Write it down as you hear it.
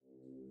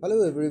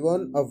Hello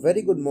everyone, a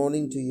very good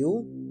morning to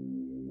you.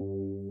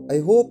 I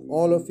hope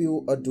all of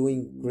you are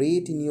doing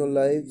great in your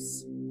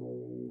lives.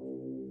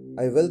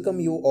 I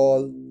welcome you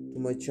all to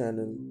my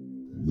channel.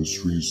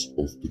 Mysteries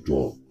of the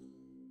Dark.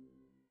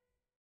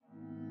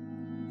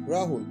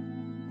 Rahul,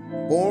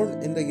 born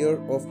in the year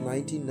of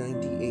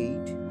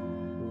 1998,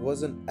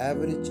 was an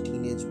average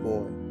teenage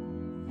boy.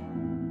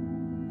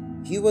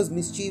 He was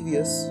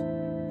mischievous,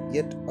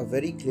 yet a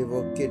very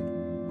clever kid.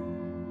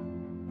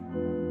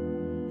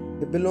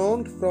 He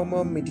belonged from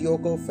a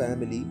mediocre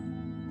family.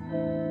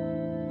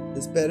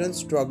 His parents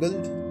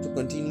struggled to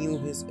continue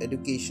his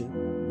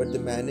education, but they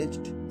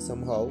managed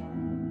somehow,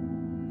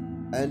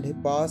 and he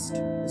passed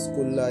his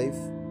school life,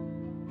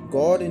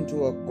 got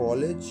into a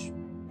college,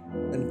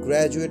 and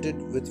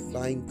graduated with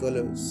flying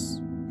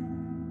colors.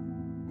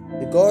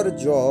 He got a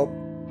job,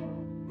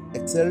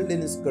 excelled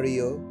in his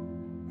career,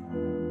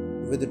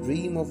 with a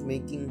dream of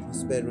making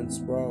his parents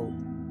proud,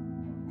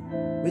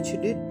 which he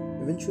did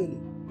eventually.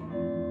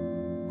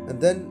 And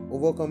then,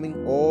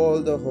 overcoming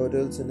all the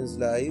hurdles in his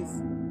life,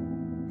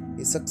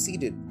 he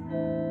succeeded.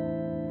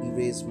 He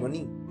raised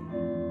money,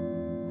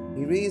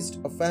 he raised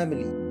a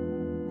family,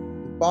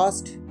 he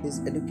passed his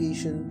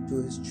education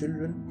to his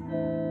children.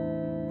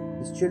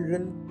 His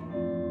children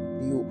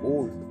grew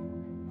old,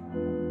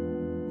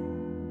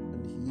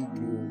 and he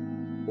grew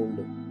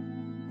older.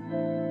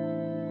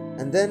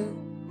 And then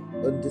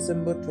on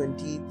December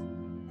 20th,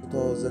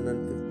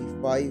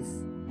 2055,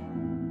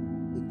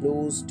 he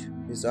closed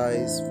his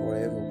eyes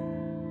forever.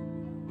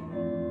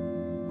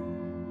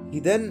 He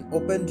then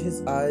opened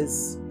his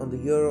eyes on the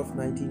year of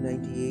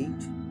 1998.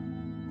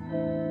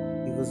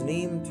 He was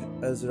named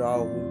as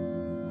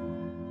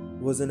Rahul,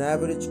 was an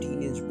average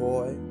teenage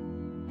boy,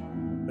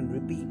 and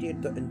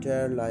repeated the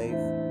entire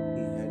life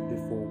he had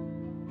before.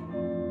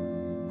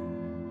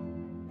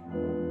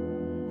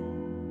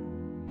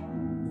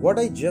 What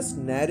I just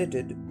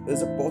narrated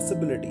is a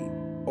possibility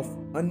of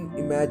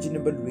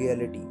unimaginable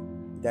reality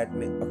that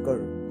may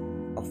occur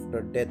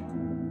after death.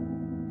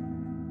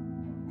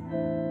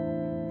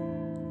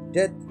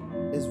 Death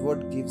is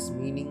what gives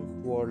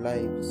meaning to our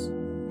lives,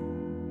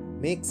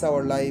 makes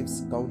our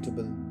lives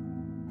countable,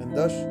 and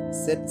thus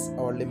sets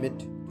our limit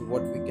to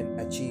what we can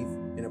achieve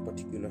in a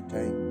particular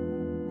time.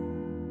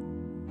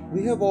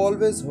 We have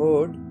always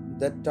heard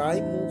that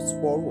time moves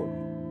forward,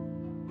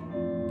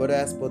 but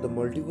as per the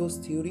multiverse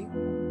theory,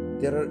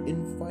 there are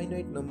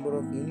infinite number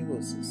of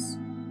universes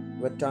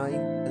where time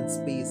and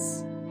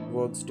space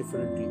works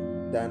differently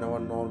than our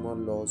normal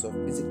laws of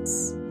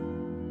physics.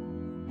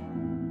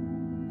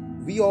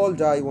 We all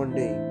die one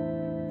day.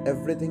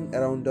 Everything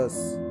around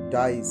us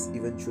dies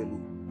eventually.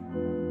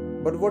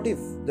 But what if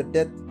the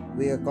death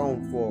we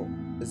account for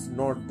is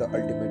not the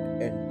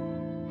ultimate end?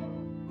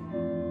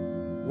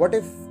 What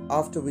if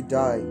after we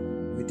die,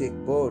 we take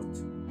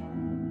birth?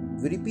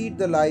 We repeat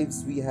the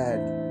lives we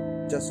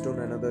had, just on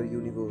another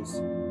universe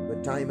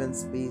where time and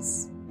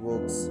space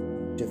works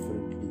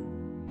differently.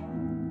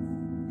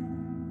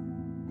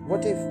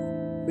 What if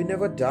we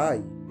never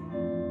die?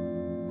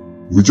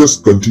 We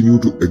just continue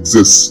to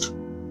exist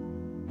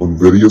on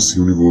various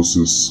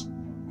universes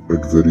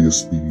at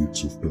various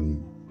periods of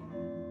time.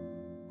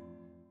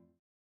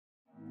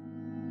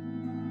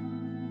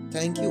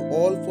 Thank you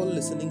all for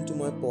listening to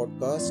my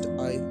podcast.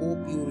 I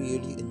hope you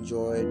really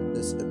enjoyed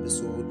this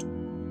episode.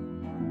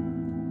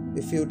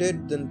 If you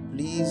did, then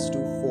please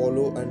do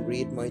follow and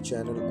rate my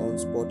channel on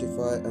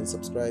Spotify and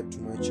subscribe to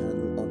my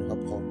channel on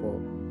Hubhopper.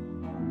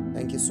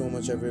 Thank you so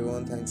much,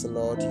 everyone. Thanks a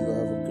lot. You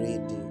have a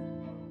great day.